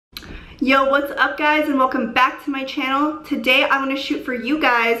Yo, what's up guys, and welcome back to my channel. Today I'm going to shoot for you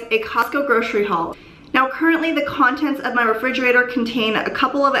guys a Costco grocery haul. Now currently the contents of my refrigerator contain a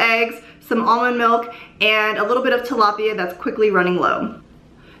couple of eggs, some almond milk, and a little bit of tilapia that's quickly running low.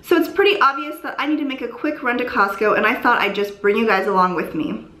 So it's pretty obvious that I need to make a quick run to Costco, and I thought I'd just bring you guys along with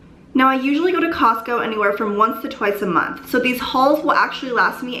me. Now I usually go to Costco anywhere from once to twice a month, so these hauls will actually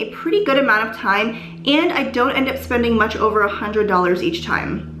last me a pretty good amount of time, and I don't end up spending much over $100 each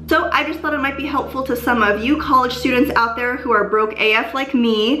time. So I just thought it might be helpful to some of you college students out there who are broke AF like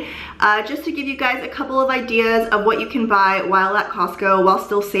me, just to give you guys a couple of ideas of what you can buy while at Costco while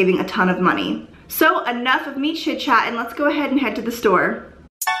still saving a ton of money. So enough of me chit chat, and let's go ahead and head to the store.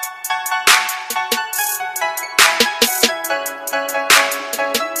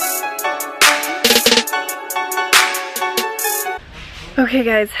 Okay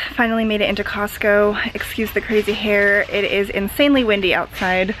guys, finally made it into Costco. Excuse the crazy hair, it is insanely windy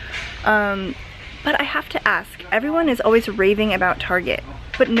outside. But I have to ask, everyone is always raving about Target,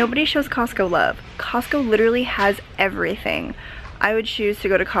 but nobody shows Costco love. Costco literally has everything. I would choose to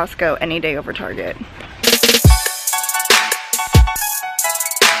go to Costco any day over Target.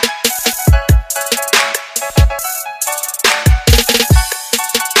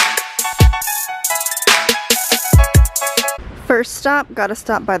 First stop, gotta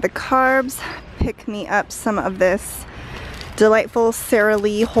stop by the carbs, pick me up some of this delightful Sara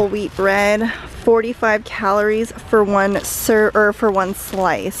Lee whole wheat bread. 45 calories for one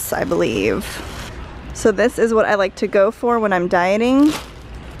slice, I believe. So this is what I like to go for when I'm dieting.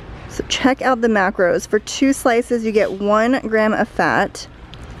 So check out the macros. For 2 slices you get 1 gram of fat,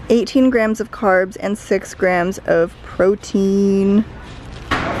 18 grams of carbs, and 6 grams of protein.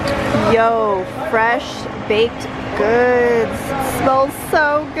 Yo, fresh baked goods. Smells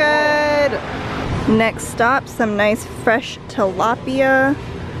so good. Next stop, some nice fresh tilapia.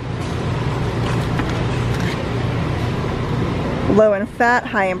 Low in fat,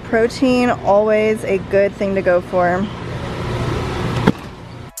 high in protein, always a good thing to go for.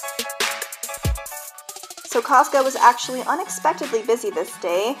 So Costco was actually unexpectedly busy this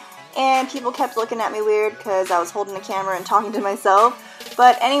day, and people kept looking at me weird because I was holding the camera and talking to myself.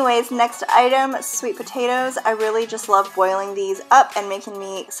 But anyways, next item, sweet potatoes. I really just love boiling these up and making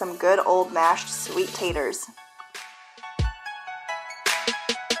me some good old mashed sweet taters.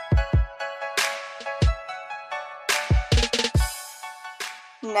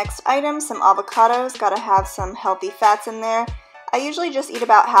 Next item, some avocados. Gotta have some healthy fats in there. I usually just eat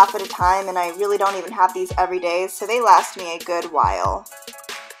about half at a time, and I really don't even have these every day, so they last me a good while.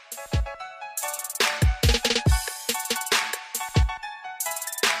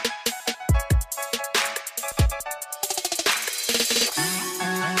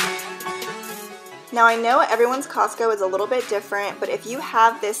 Now I know everyone's Costco is a little bit different, but if you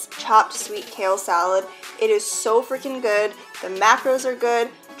have this chopped sweet kale salad, it is so freaking good. The macros are good.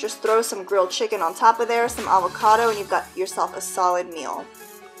 Just throw some grilled chicken on top of there, some avocado, and you've got yourself a solid meal.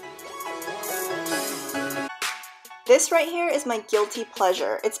 This right here is my guilty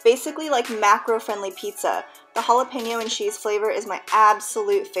pleasure. It's basically like macro-friendly pizza. The jalapeno and cheese flavor is my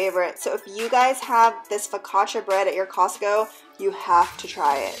absolute favorite. So if you guys have this focaccia bread at your Costco, you have to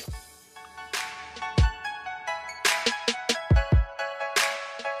try it.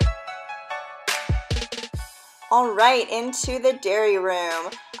 Alright, into the dairy room.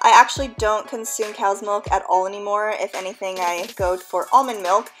 I actually don't consume cow's milk at all anymore. If anything, I go for almond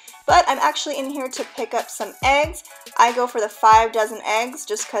milk. But I'm actually in here to pick up some eggs. I go for the 5 dozen eggs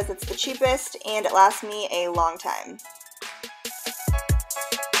just because it's the cheapest and it lasts me a long time.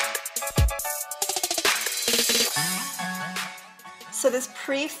 So this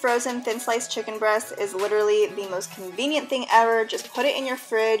pre-frozen thin sliced chicken breast is literally the most convenient thing ever. Just put it in your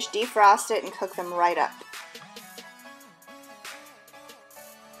fridge, defrost it, and cook them right up.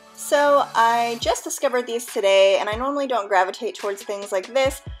 So I just discovered these today, and I normally don't gravitate towards things like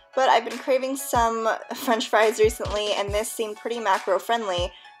this, but I've been craving some French fries recently, and this seemed pretty macro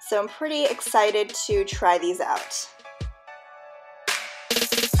friendly, so I'm pretty excited to try these out.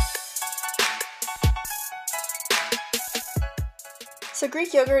 So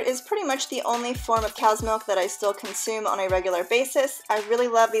Greek yogurt is pretty much the only form of cow's milk that I still consume on a regular basis. I really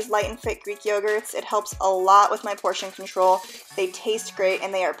love these light and fit Greek yogurts. It helps a lot with my portion control. They taste great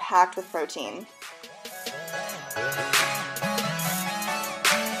and they are packed with protein.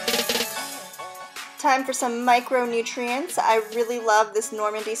 Time for some micronutrients. I really love this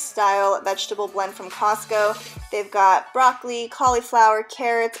Normandy style vegetable blend from Costco. They've got broccoli, cauliflower,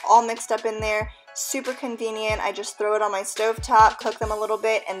 carrots all mixed up in there. Super convenient. I just throw it on my stovetop, cook them a little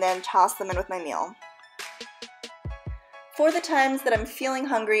bit, and then toss them in with my meal. For the times that I'm feeling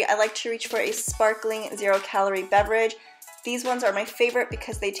hungry, I like to reach for a sparkling 0-calorie beverage. These ones are my favorite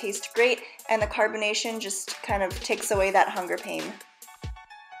because they taste great and the carbonation just kind of takes away that hunger pain.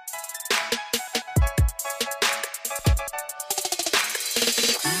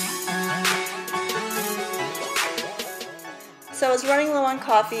 So I was running low on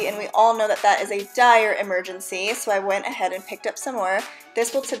coffee, and we all know that that is a dire emergency, so I went ahead and picked up some more.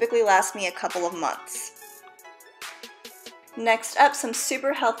 This will typically last me a couple of months. Next up, some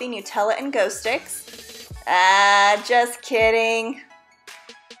super healthy Nutella and Go Sticks. Just kidding.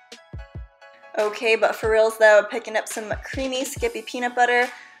 Okay, but for reals though, picking up some creamy Skippy peanut butter.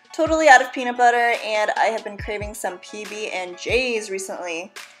 Totally out of peanut butter, and I have been craving some PB&Js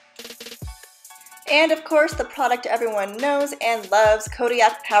recently. And of course, the product everyone knows and loves,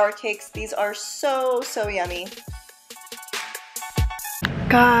 Kodiak Power Cakes. These are so yummy.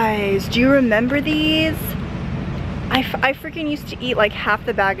 Guys, do you remember these? I freaking used to eat like half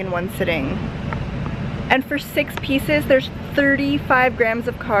the bag in one sitting. And for 6 pieces, there's 35 grams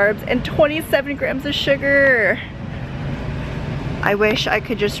of carbs and 27 grams of sugar. I wish I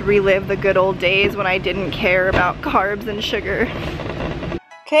could just relive the good old days when I didn't care about carbs and sugar.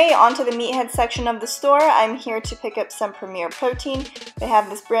 Okay, on to the meathead section of the store. I'm here to pick up some Premier Protein. They have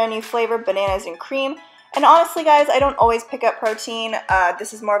this brand new flavor, bananas and cream. And honestly guys, I don't always pick up protein.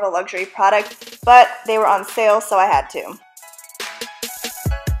 This is more of a luxury product, but they were on sale, so I had to.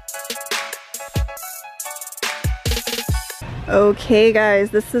 Okay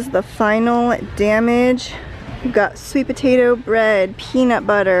guys, this is the final damage. We've got sweet potato bread, peanut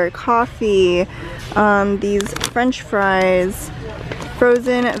butter, coffee, these French fries,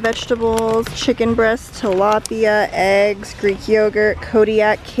 frozen vegetables, chicken breast, tilapia, eggs, Greek yogurt,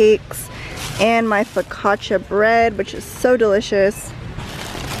 Kodiak cakes, and my focaccia bread, which is so delicious.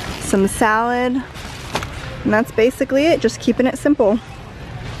 Some salad, and that's basically it, just keeping it simple.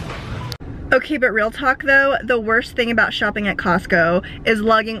 Okay, but real talk though, the worst thing about shopping at Costco is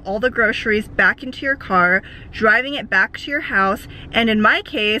lugging all the groceries back into your car, driving it back to your house, and in my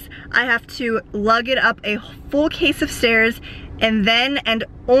case, I have to lug it up a full case of stairs, and then and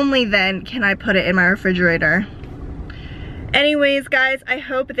only then can I put it in my refrigerator. Anyways guys, I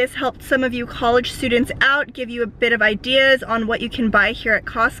hope this helped some of you college students out, give you a bit of ideas on what you can buy here at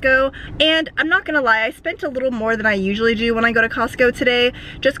Costco. And I'm not gonna lie, I spent a little more than I usually do when I go to Costco today,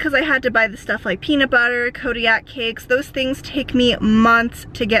 just because I had to buy the stuff like peanut butter, Kodiak cakes. Those things take me months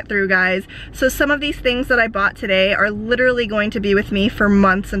to get through, guys. So some of these things that I bought today are literally going to be with me for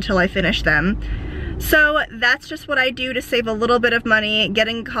months until I finish them. So that's just what I do to save a little bit of money,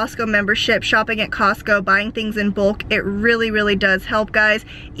 getting Costco membership, shopping at Costco, buying things in bulk. It really does help, guys.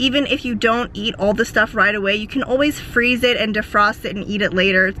 Even if you don't eat all the stuff right away, you can always freeze it and defrost it and eat it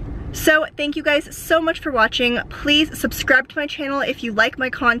later. So thank you guys so much for watching. Please subscribe to my channel if you like my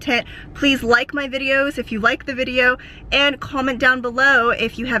content. Please like my videos if you like the video, and comment down below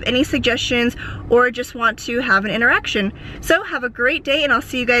if you have any suggestions or just want to have an interaction. So have a great day, and I'll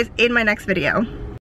see you guys in my next video.